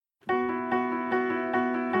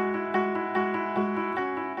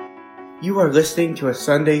You are listening to a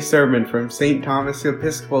Sunday sermon from St. Thomas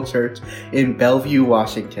Episcopal Church in Bellevue,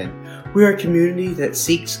 Washington. We are a community that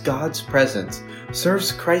seeks God's presence,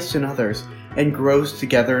 serves Christ and others, and grows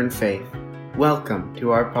together in faith. Welcome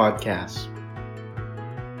to our podcast.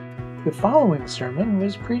 The following sermon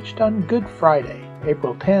was preached on Good Friday,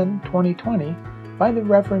 April 10, 2020, by the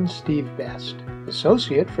Reverend Steve Best,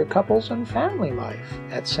 Associate for Couples and Family Life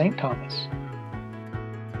at St. Thomas.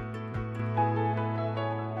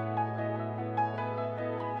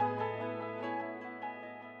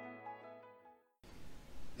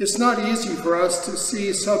 It's not easy for us to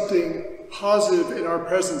see something positive in our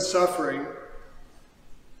present suffering.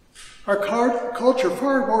 Our culture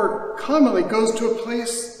far more commonly goes to a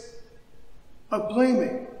place of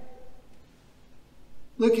blaming,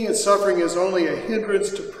 looking at suffering as only a hindrance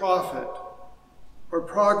to profit or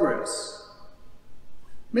progress,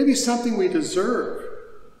 maybe something we deserve,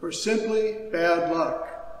 or simply bad luck.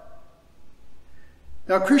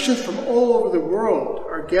 Now, Christians from all over the world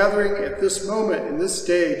are gathering at this moment in this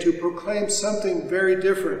day to proclaim something very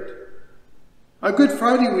different. On Good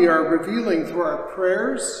Friday, we are revealing through our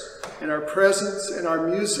prayers and our presence and our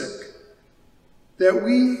music that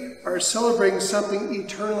we are celebrating something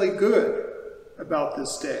eternally good about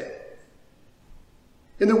this day.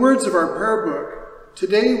 In the words of our prayer book,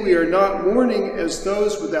 today we are not mourning as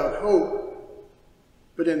those without hope,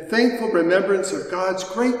 but in thankful remembrance of God's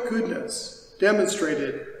great goodness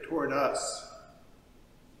demonstrated toward us.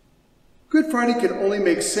 Good Friday can only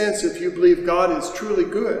make sense if you believe God is truly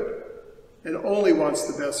good and only wants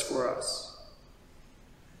the best for us.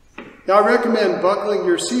 Now, I recommend buckling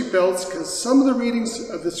your seatbelts because some of the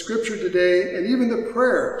readings of the scripture today and even the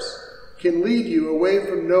prayers can lead you away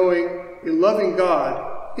from knowing a loving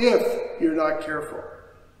God if you're not careful.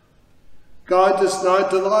 God does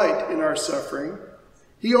not delight in our suffering.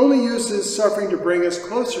 He only uses suffering to bring us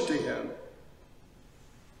closer to him.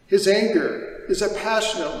 His anger is a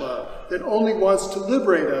passionate love that only wants to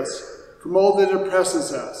liberate us from all that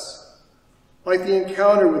oppresses us, like the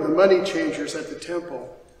encounter with the money changers at the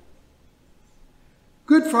temple.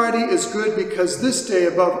 Good Friday is good because this day,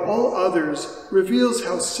 above all others, reveals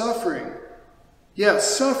how suffering,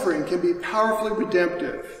 yes, suffering can be powerfully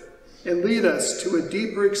redemptive and lead us to a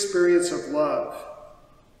deeper experience of love.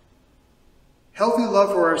 Healthy love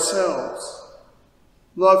for ourselves,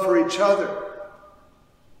 love for each other,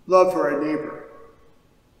 love for our neighbor,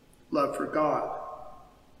 love for God.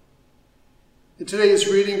 In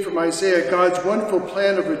today's reading from Isaiah, God's wonderful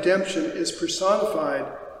plan of redemption is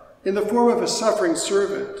personified in the form of a suffering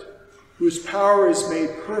servant whose power is made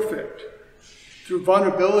perfect through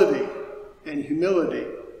vulnerability and humility,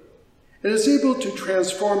 and is able to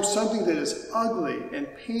transform something that is ugly and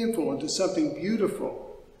painful into something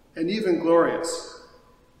beautiful and even glorious.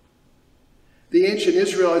 The ancient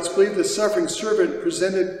Israelites believed the suffering servant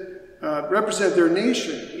represented their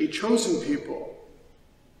nation, a chosen people,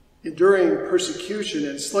 enduring persecution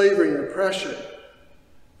and slavery and oppression,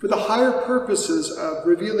 for the higher purposes of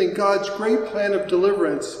revealing God's great plan of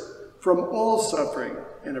deliverance from all suffering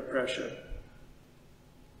and oppression.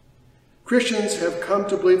 Christians have come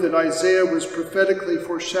to believe that Isaiah was prophetically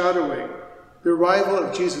foreshadowing the arrival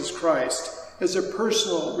of Jesus Christ as a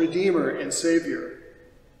personal Redeemer and Savior.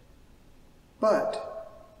 But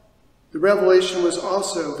the revelation was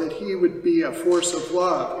also that he would be a force of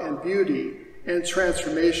love and beauty and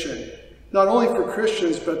transformation, not only for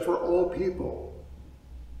Christians, but for all people.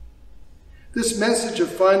 This message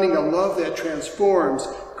of finding a love that transforms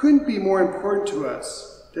couldn't be more important to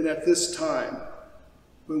us than at this time,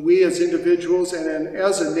 when we as individuals and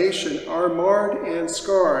as a nation are marred and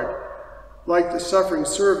scarred, like the suffering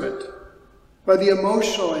servant, by the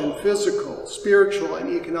emotional and physical, spiritual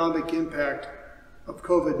and economic impact of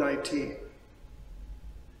COVID-19.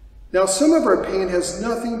 Now, some of our pain has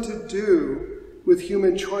nothing to do with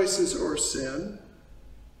human choices or sin.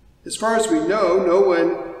 As far as we know, no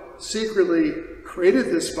one secretly created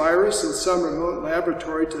this virus in some remote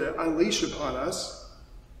laboratory to unleash upon us.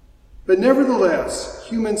 But nevertheless,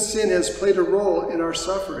 human sin has played a role in our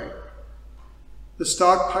suffering. The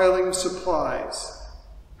stockpiling of supplies,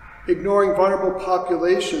 ignoring vulnerable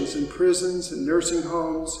populations in prisons and nursing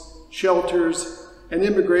homes, shelters, and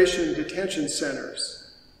immigration and detention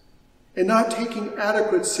centers, and not taking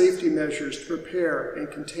adequate safety measures to prepare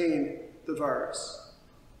and contain the virus.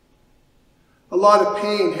 A lot of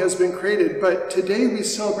pain has been created, but today we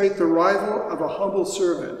celebrate the arrival of a humble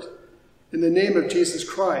servant in the name of Jesus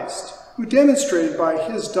Christ, who demonstrated by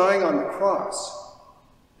his dying on the cross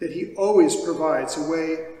that he always provides a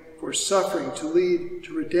way for suffering to lead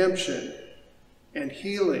to redemption and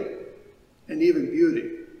healing and even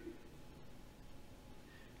beauty.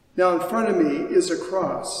 Now in front of me is a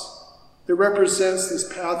cross that represents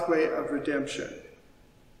this pathway of redemption.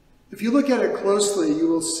 If you look at it closely, you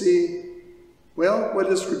will see, well, what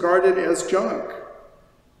is regarded as junk.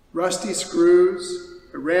 Rusty screws,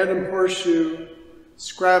 a random horseshoe,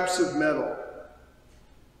 scraps of metal.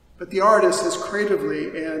 But the artist has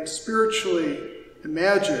creatively and spiritually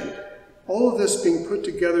imagined all of this being put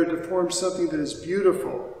together to form something that is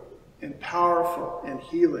beautiful and powerful and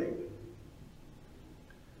healing.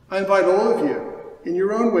 I invite all of you, in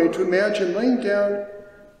your own way, to imagine laying down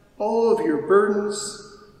all of your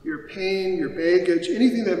burdens, your pain, your baggage,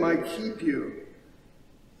 anything that might keep you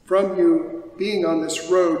from you being on this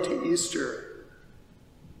road to Easter.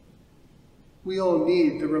 We all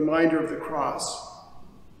need the reminder of the cross.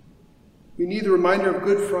 We need the reminder of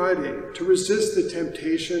Good Friday to resist the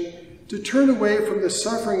temptation, to turn away from the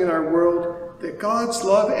suffering in our world that God's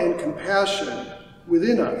love and compassion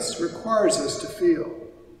within us requires us to feel.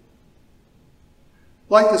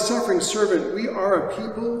 Like the suffering servant, we are a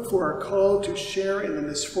people who are called to share in the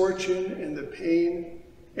misfortune and the pain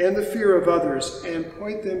and the fear of others and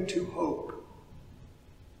point them to hope.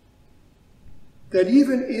 That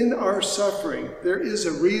even in our suffering, there is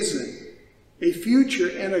a reason, a future,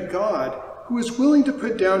 and a God who is willing to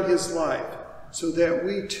put down his life so that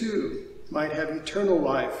we too might have eternal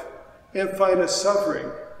life and find a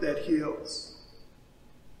suffering that heals.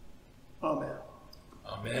 Amen.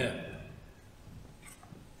 Amen.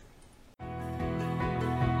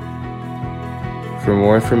 For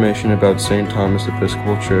more information about St. Thomas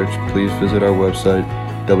Episcopal Church, please visit our website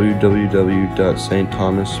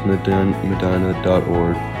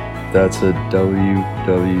www.stthomasmedina.org. That's at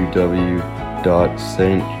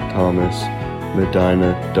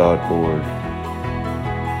www.stthomasmedina.org.